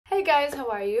guys, how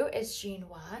are you? It's Jean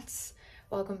Watts.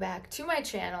 Welcome back to my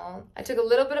channel. I took a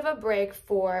little bit of a break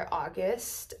for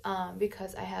August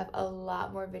because I have a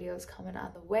lot more videos coming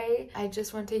on the way. I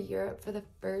just went to Europe for the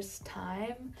first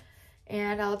time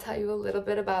and I'll tell you a little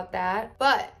bit about that.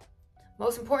 But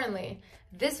most importantly,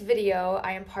 this video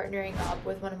I am partnering up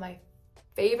with one of my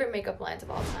favorite makeup lines of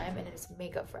all time, and it is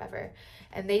Makeup Forever.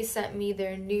 And they sent me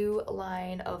their new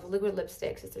line of liquid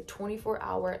lipsticks. It's a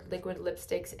 24-hour liquid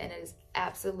lipsticks and it is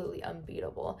absolutely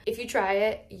unbeatable. If you try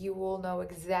it, you will know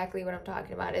exactly what I'm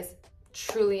talking about. It's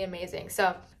truly amazing.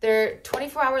 So they're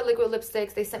 24-hour liquid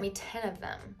lipsticks. They sent me 10 of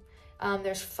them.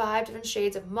 There's 5 different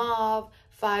shades of mauve,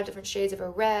 5 different shades of a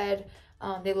red.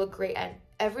 They look great at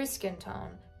every skin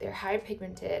tone. They're high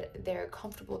pigmented, they're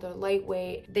comfortable, they're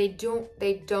lightweight. They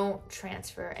don't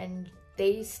transfer and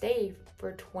they stay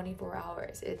for 24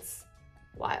 hours. It's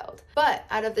wild. But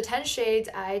out of the 10 shades,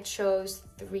 I chose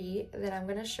 3 that I'm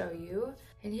gonna show you.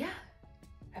 And yeah,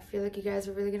 I feel like you guys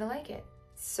are really gonna like it.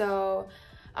 So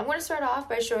I'm gonna start off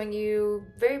by showing you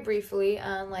very briefly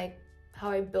on like how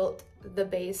I built the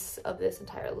base of this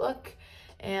entire look.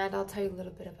 And I'll tell you a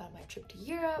little bit about my trip to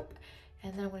Europe.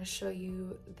 And then I'm gonna show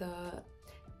you the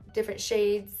different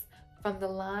shades from the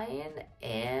line,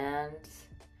 and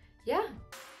yeah.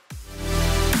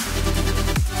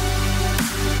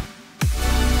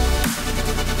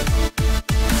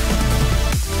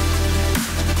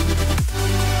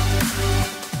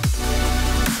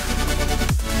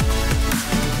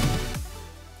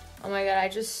 Oh my god, I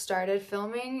just started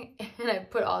filming and I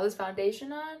put all this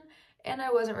foundation on and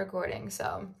I wasn't recording,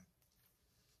 so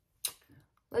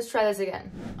let's try this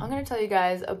again. I'm gonna tell you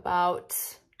guys about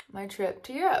my trip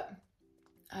to Europe.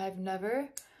 I've never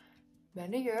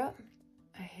been to Europe.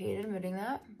 I hate admitting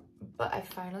that, but I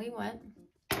finally went,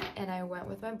 and I went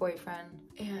with my boyfriend,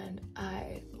 and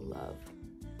I love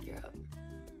Europe.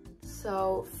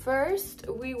 So first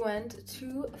we went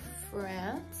to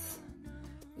France.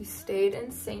 We stayed in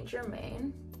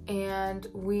Saint-Germain, and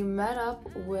we met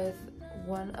up with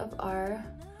one of our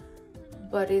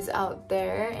buddies out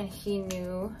there, and he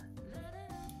knew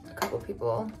a couple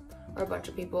people, or a bunch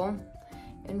of people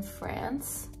in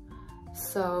France.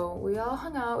 So we all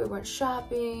hung out, we went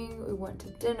shopping, we went to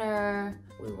dinner,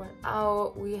 we went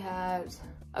out, we had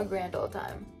a grand old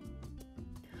time.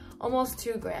 Almost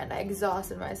too grand. I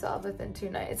exhausted myself within 2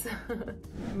 nights.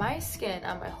 My skin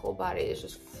on my whole body is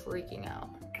just freaking out.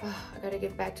 I gotta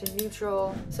get back to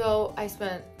neutral. So I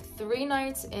spent 3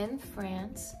 nights in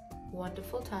France,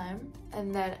 wonderful time.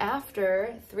 And then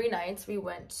after 3 nights, we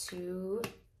went to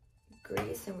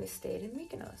Greece and we stayed in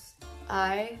Mykonos.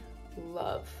 I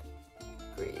love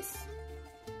Greece.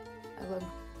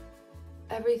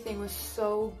 Everything was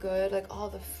so good, like all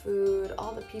the food,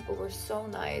 all the people were so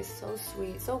nice, so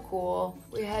sweet, so cool.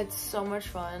 We had so much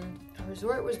fun. The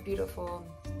resort was beautiful.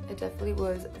 It definitely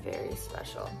was very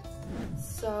special.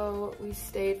 So we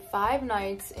stayed 5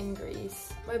 nights in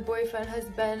Greece. My boyfriend has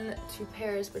been to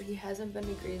Paris, but he hasn't been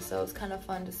to Greece, so it's kind of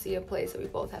fun to see a place that we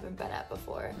both haven't been at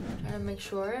before. I'm trying to make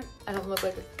sure I don't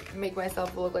make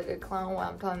myself look like a clown while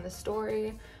I'm telling this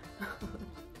story.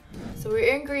 So we were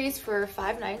in Greece for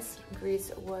 5 nights.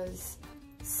 Greece was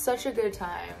such a good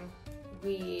time.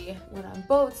 We went on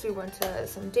boats, we went to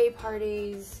some day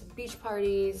parties, beach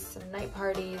parties, some night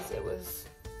parties. It was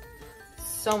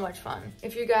so much fun.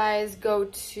 If you guys go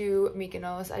to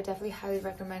Mykonos, I definitely highly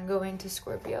recommend going to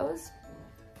Scorpios.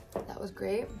 That was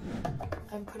great.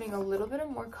 I'm putting a little bit of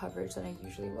more coverage than I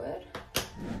usually would.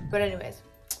 But anyways,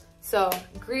 so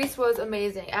Greece was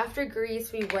amazing. After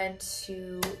Greece, we went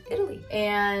to Italy.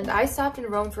 And I stopped in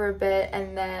Rome for a bit,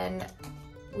 and then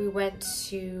we went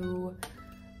to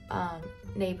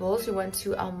Naples. We went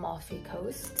to Amalfi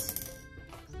Coast.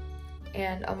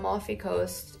 And Amalfi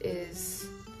Coast is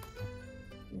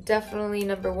definitely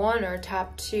number 1 or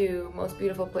top 2 most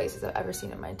beautiful places I've ever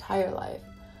seen in my entire life.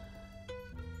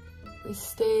 We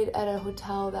stayed at a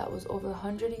hotel that was over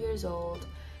 100 years old.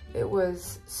 It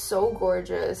was so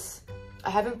gorgeous. I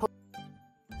haven't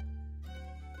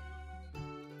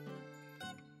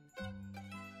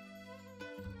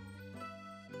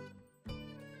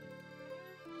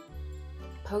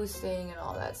posting and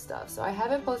all that stuff, so I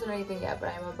haven't posted anything yet,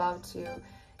 but I'm about to.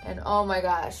 And oh my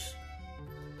gosh,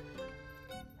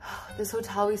 this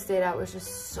hotel we stayed at was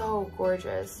just so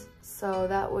gorgeous. So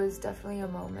that was definitely a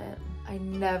moment I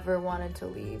never wanted to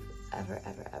leave, ever,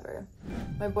 ever, ever.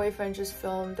 My boyfriend just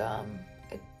filmed,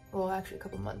 well, actually a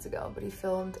couple months ago, but he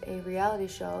filmed a reality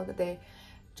show that they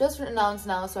just announced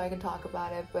now, so I can talk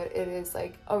about it, but it is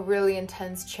like a really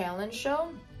intense challenge show.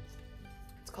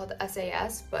 It's called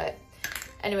SAS, but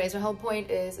anyways, my whole point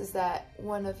is that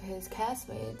one of his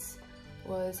castmates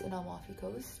was in Amalfi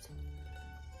Coast,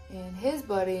 and his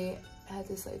buddy had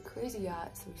this like crazy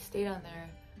yacht, so we stayed on there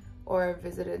or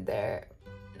visited there,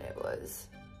 and it was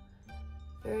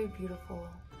very beautiful.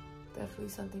 Definitely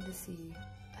something to see.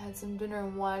 I had some dinner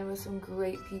and wine with some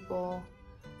great people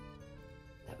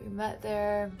that we met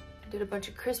there. I did a bunch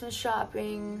of Christmas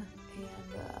shopping, and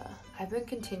I've been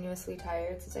continuously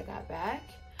tired since I got back,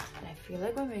 and I feel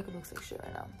like my makeup looks like shit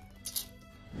right now.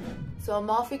 So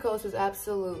Amalfi Coast was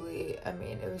absolutely, I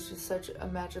mean, it was just such a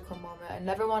magical moment. I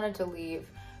never wanted to leave,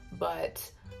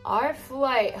 but our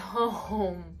flight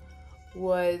home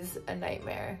was a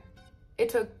nightmare. It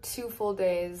took 2 full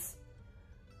days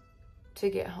to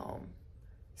get home.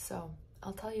 So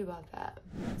I'll tell you about that.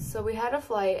 So we had a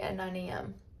flight at 9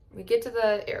 a.m. We get to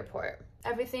the airport.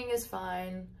 Everything is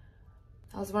fine.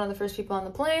 I was one of the first people on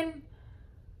the plane.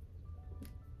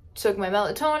 Took my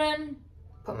melatonin,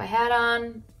 put my hat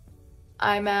on,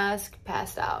 eye mask,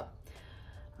 passed out.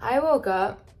 I woke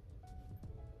up,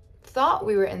 thought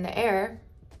we were in the air,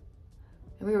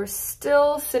 and we were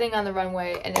still sitting on the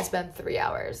runway, and it's been 3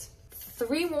 hours.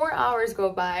 3 more hours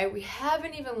go by. We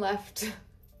haven't even left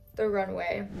the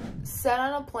runway. Sat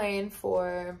on a plane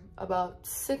for about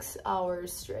 6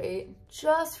 hours straight,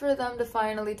 just for them to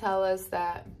finally tell us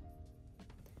that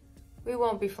we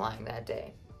won't be flying that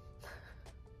day.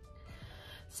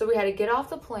 So we had to get off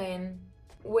the plane,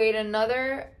 wait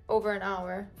another over an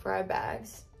hour for our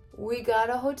bags. We got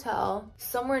a hotel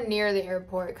somewhere near the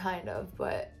airport, kind of,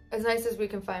 but as nice as we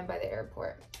can find by the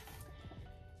airport.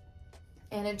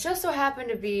 And it just so happened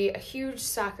to be a huge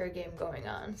soccer game going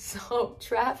on. So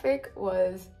traffic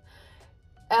was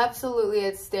absolutely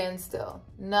at standstill,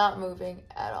 not moving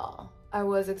at all. I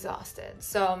was exhausted.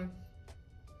 So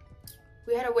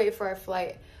we had to wait for our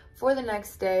flight for the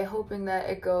next day, hoping that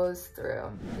it goes through.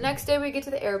 Next day we get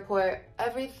to the airport.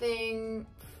 Everything,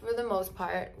 for the most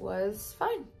part, was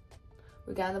fine.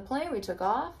 We got on the plane, we took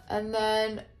off, and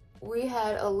then we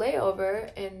had a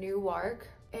layover in Newark,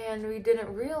 and we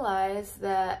didn't realize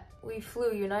that we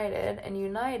flew United, and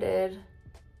United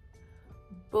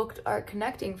booked our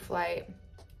connecting flight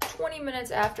 20 minutes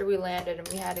after we landed, and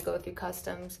we had to go through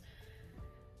customs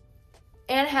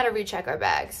and had to recheck our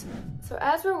bags. So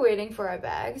as we're waiting for our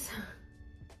bags,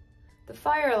 the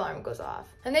fire alarm goes off.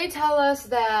 And they tell us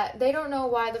that they don't know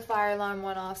why the fire alarm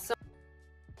went off. So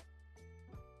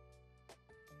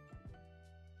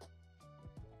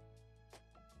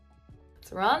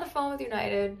we're on the phone with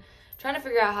United, trying to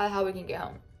figure out how we can get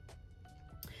home.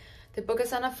 They book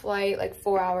us on a flight like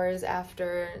 4 hours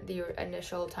after the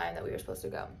initial time that we were supposed to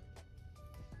go.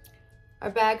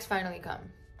 Our bags finally come.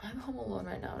 I'm home alone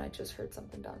right now and I just heard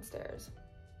something downstairs.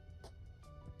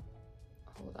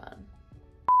 Hold on.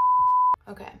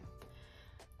 Okay.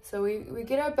 So we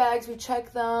get our bags, we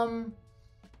check them.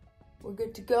 We're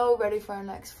good to go, ready for our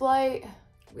next flight.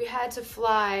 We had to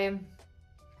fly.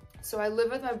 So I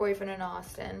live with my boyfriend in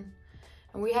Austin,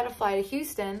 and we had to fly to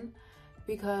Houston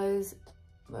because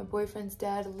my boyfriend's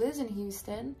dad lives in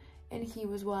Houston and he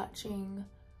was watching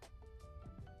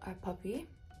our puppy.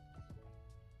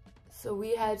 So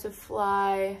we had to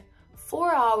fly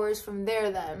 4 hours from there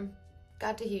then.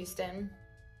 Got to Houston.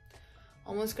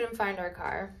 Almost couldn't find our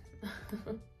car.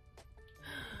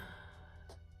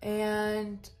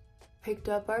 And picked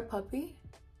up our puppy.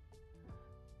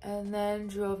 And then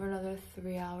drove another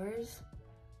 3 hours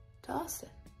to Austin.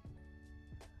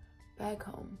 Back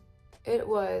home. It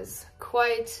was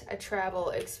quite a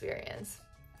travel experience.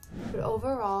 But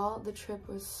overall, the trip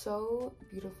was so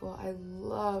beautiful. I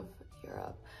love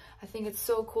Europe. I think it's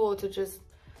so cool to just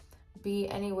be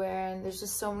anywhere, and there's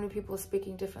just so many people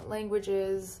speaking different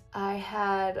languages. I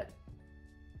had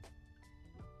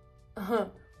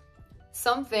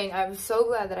something I'm so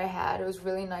glad that I had. It was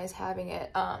really nice having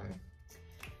it.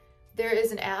 There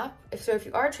is an app, so if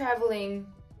you are traveling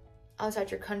outside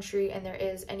your country and there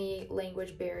is any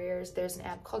language barriers, there's an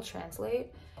app called Translate.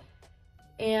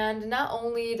 And not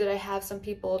only did I have some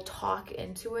people talk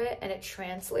into it and it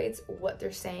translates what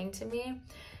they're saying to me,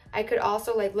 I could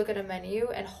also like look at a menu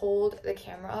and hold the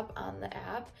camera up on the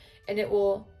app and it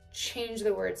will change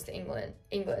the words to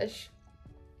English.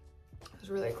 It was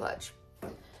really clutch.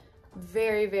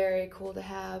 Very, very cool to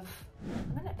have.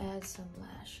 I'm gonna add some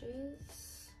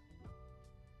lashes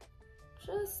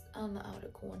just on the outer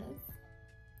corners.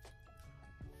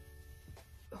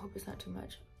 I hope it's not too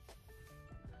much.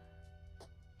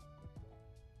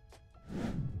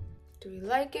 Do we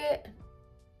like it?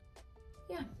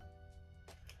 Yeah,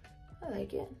 I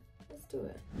like it. Let's do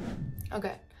it.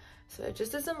 Okay, so I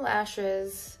just did some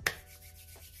lashes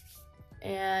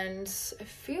and I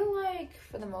feel like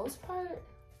for the most part,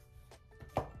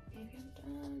 maybe I'm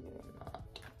done, maybe I'm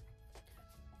not.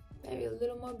 Maybe a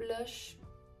little more blush.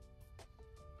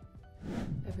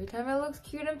 Every time it looks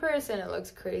cute in person, it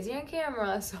looks crazy on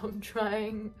camera, so I'm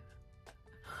trying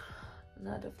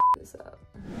not to f this up.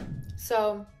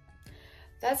 So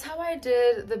that's how I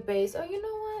did the base. Oh, you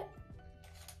know what?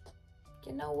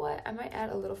 You know what? I might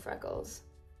add a little freckles.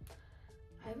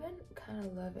 I've been kind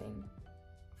of loving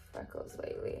freckles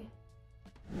lately.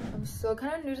 I'm still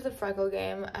kind of new to the freckle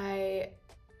game. I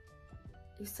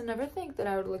used to never think that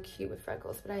I would look cute with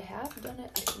freckles, but I have done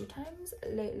it a few times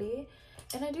lately,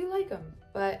 and I do like them,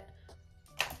 but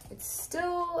it's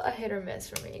still a hit or miss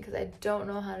for me because I don't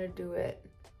know how to do it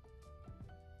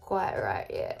quite right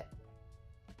yet.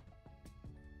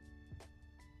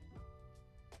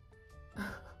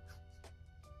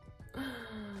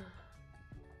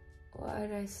 Why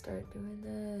did I start doing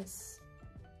this?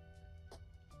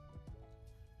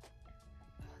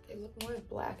 Oh, they look more like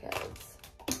blackheads.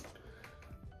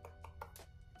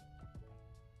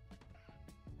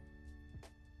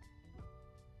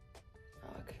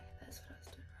 Okay, that's what I was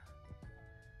doing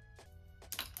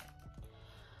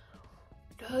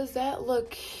wrong. Does that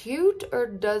look cute, or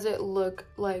does it look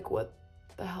like what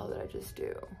the hell did I just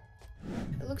do?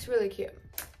 It looks really cute.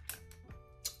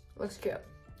 Looks cute.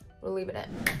 We're leaving it.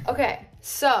 Okay,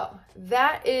 so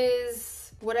that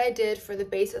is what I did for the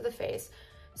base of the face.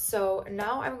 So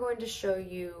now I'm going to show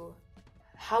you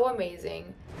how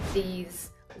amazing these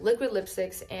liquid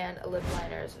lipsticks and lip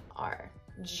liners are.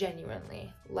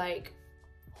 Genuinely, like,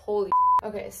 holy.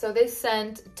 Okay, so they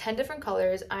sent 10 different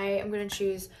colors. I am gonna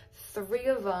choose 3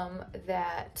 of them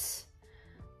that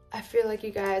I feel like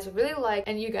you guys really like,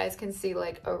 and you guys can see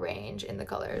like a range in the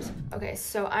colors. Okay,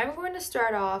 so I'm going to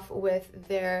start off with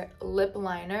their lip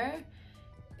liner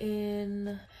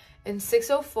in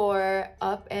 604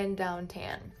 Up and Down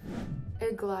Tan.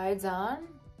 It glides on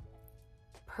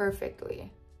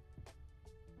perfectly.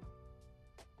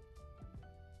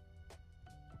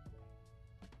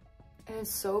 And it's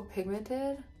so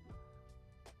pigmented.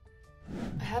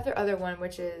 I have their other one,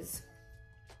 which is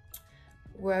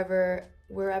Wherever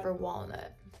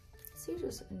Walnut. See,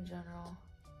 just in general.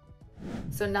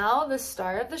 So now the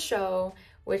star of the show,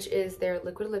 which is their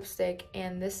liquid lipstick,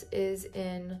 and this is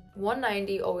in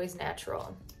 190 Always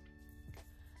Natural.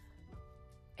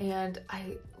 And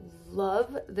I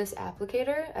love this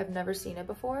applicator. I've never seen it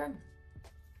before.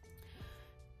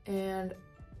 And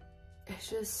it's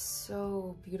just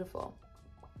so beautiful.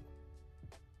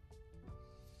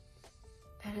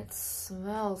 And it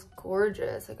smells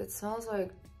gorgeous. Like, it smells like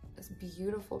this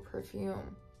beautiful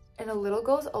perfume. And a little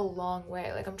goes a long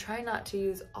way. Like, I'm trying not to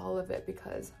use all of it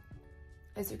because,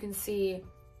 as you can see,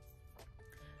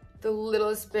 the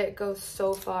littlest bit goes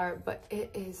so far, but it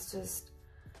is just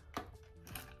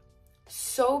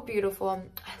so beautiful.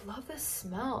 I love the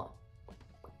smell.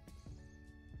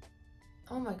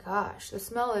 Oh my gosh, the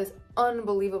smell is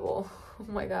unbelievable.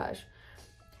 Oh my gosh.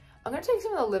 I'm gonna take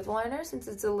some of the lip liner since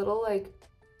it's a little like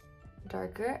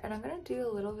darker, and I'm gonna do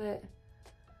a little bit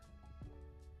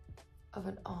of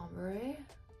an ombre. I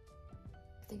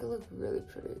think it looks really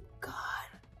pretty. God.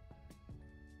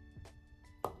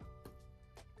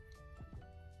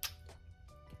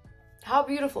 How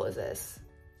beautiful is this?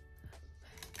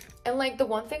 And like, the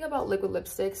one thing about liquid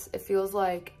lipsticks, it feels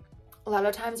like, a lot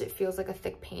of times it feels like a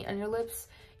thick paint on your lips,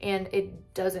 and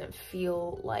it doesn't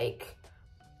feel like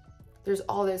there's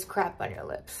all this crap on your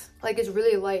lips. Like, it's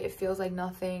really light, it feels like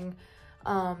nothing.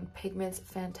 Pigment's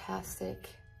fantastic,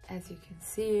 as you can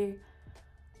see.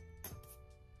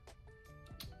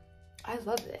 I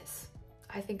love this.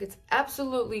 I think it's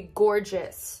absolutely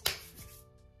gorgeous.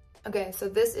 Okay, so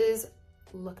this is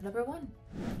look number 1.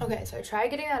 Okay, so I tried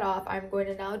getting that off. I'm going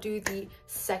to now do the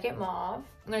second mauve.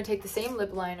 I'm going to take the same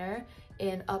lip liner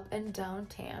in Up and Down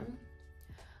Tan.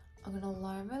 I'm going to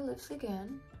line my lips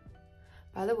again.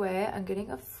 By the way, I'm getting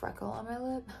a freckle on my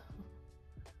lip.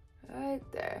 Right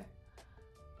there.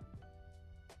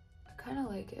 I kind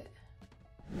of like it.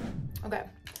 Okay,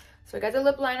 so I got the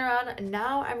lip liner on.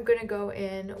 Now I'm going to go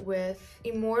in with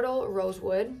Immortal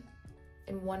Rosewood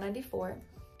in 194.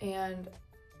 And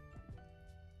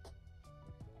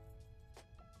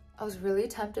I was really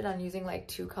tempted on using like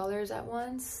 2 colors at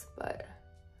once, but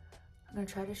I'm gonna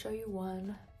try to show you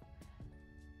one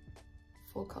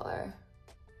full color.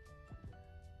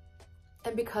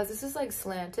 And because this is like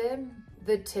slanted,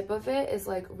 the tip of it is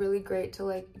like really great to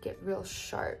like get real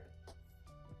sharp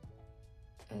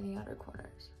in the outer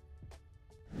corners.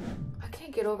 I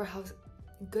can't get over how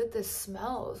good this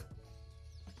smells.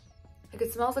 Like,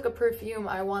 it smells like a perfume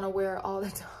I want to wear all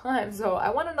the time. So I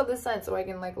want to know the scent so I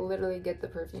can like literally get the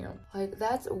perfume. Like,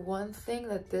 that's one thing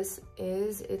that this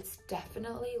is. It's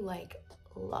definitely like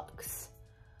luxe.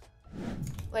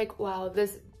 Like, wow,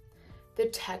 the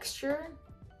texture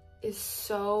is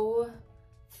so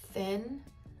thin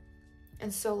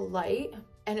and so light,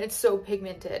 and it's so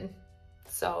pigmented.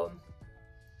 So,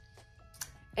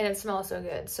 and it smells so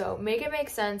good. So make it make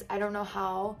sense. I don't know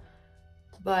how,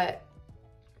 but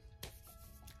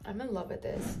I'm in love with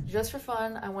this. Just for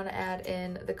fun, I want to add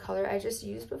in the color I just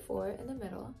used before in the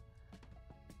middle.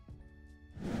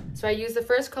 So I use the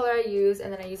first color I use,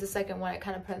 and then I use the second one I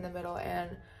kind of put in the middle,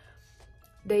 and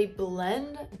they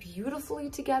blend beautifully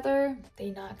together. They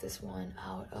knock this one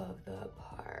out of the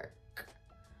park.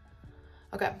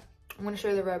 Okay, I'm gonna show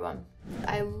you the red one.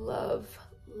 I love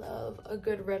a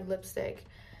good red lipstick.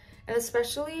 And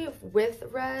especially with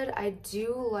red, I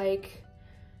do like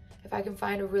if I can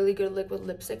find a really good liquid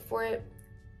lipstick for it,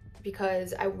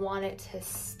 because I want it to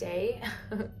stay,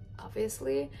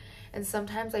 obviously. And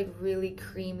sometimes like really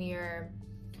creamier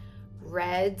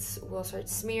reds will start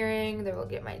smearing, they will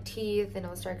get my teeth, and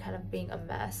it'll start kind of being a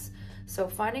mess. So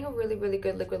finding a really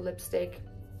good liquid lipstick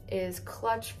is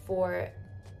clutch for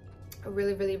a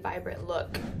really vibrant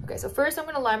look. Okay, so first I'm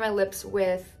gonna line my lips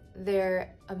with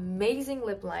their amazing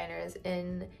lip liners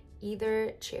in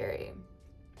Either Cherry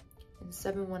in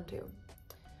 712.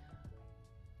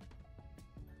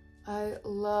 I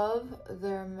love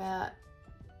their matte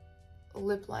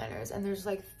lip liners, and there's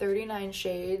like 39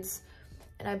 shades,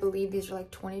 and I believe these are like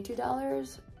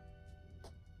 $22.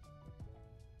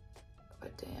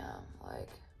 But damn, like,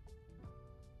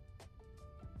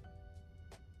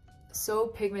 so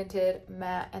pigmented,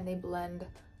 matte, and they blend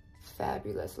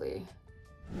fabulously.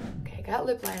 Okay, got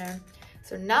lip liner.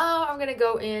 So now I'm gonna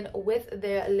go in with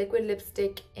the liquid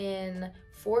lipstick in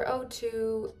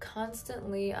 402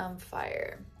 Constantly on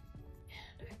Fire.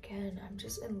 And again, I'm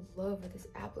just in love with this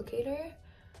applicator.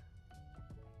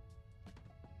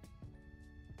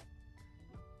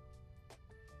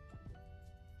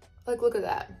 Like, look at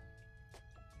that.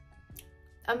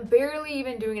 I'm barely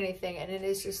even doing anything, and it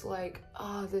is just like,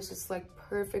 oh, this is like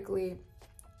perfectly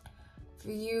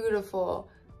beautiful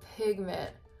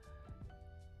pigment.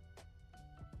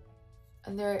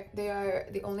 And they are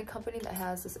the only company that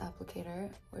has this applicator,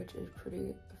 which is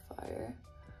pretty fire.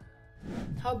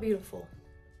 How beautiful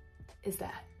is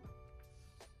that?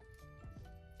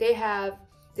 They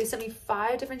sent me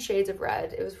 5 different shades of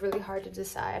red. It was really hard to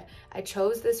decide. I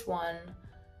chose this one,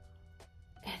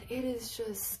 and it is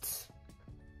just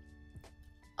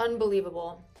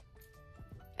unbelievable.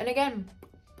 And again,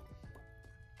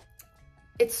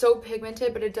 it's so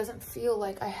pigmented, but it doesn't feel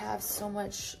like I have so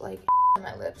much like on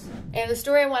my lips. And the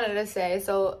story I wanted to say,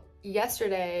 so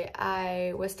yesterday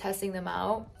I was testing them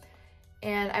out,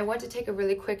 and I went to take a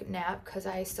really quick nap because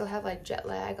I still have like jet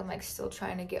lag. I'm like still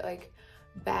trying to get like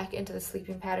back into the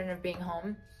sleeping pattern of being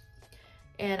home.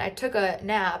 And I took a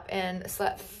nap and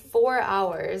slept 4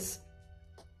 hours,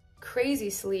 crazy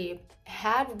sleep,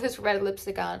 had this red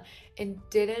lipstick on, and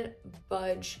didn't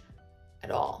budge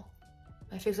at all.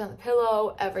 My face was on the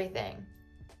pillow, everything.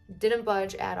 Didn't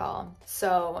budge at all.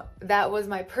 So that was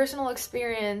my personal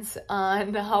experience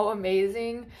on how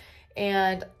amazing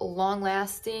and long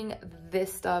lasting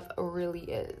this stuff really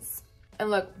is. And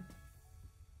look,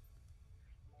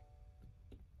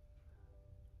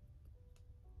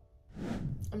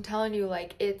 I'm telling you,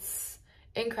 like, it's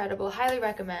incredible. Highly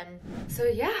recommend. So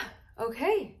yeah,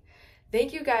 okay.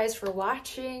 Thank you guys for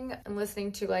watching and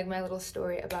listening to like my little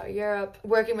story about Europe.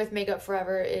 Working with Makeup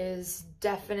Forever is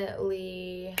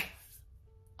definitely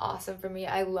awesome for me.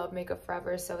 I love Makeup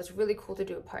Forever, so it's really cool to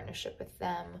do a partnership with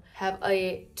them. Have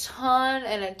a ton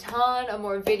of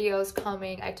more videos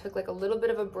coming. I took like a little bit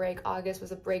of a break. August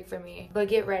was a break for me, but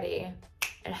get ready.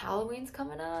 And Halloween's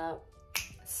coming up.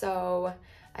 So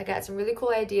I got some really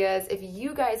cool ideas. If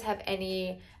you guys have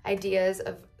any ideas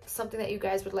of something that you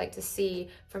guys would like to see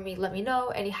from me, let me know.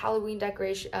 Any Halloween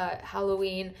decoration,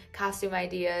 Halloween costume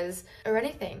ideas, or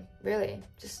anything, really.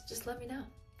 Just let me know.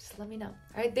 Just let me know.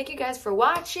 All right, thank you guys for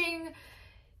watching.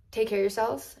 Take care of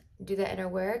yourselves, do that inner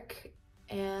work,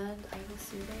 and I will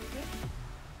see you guys later.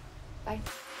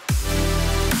 Bye.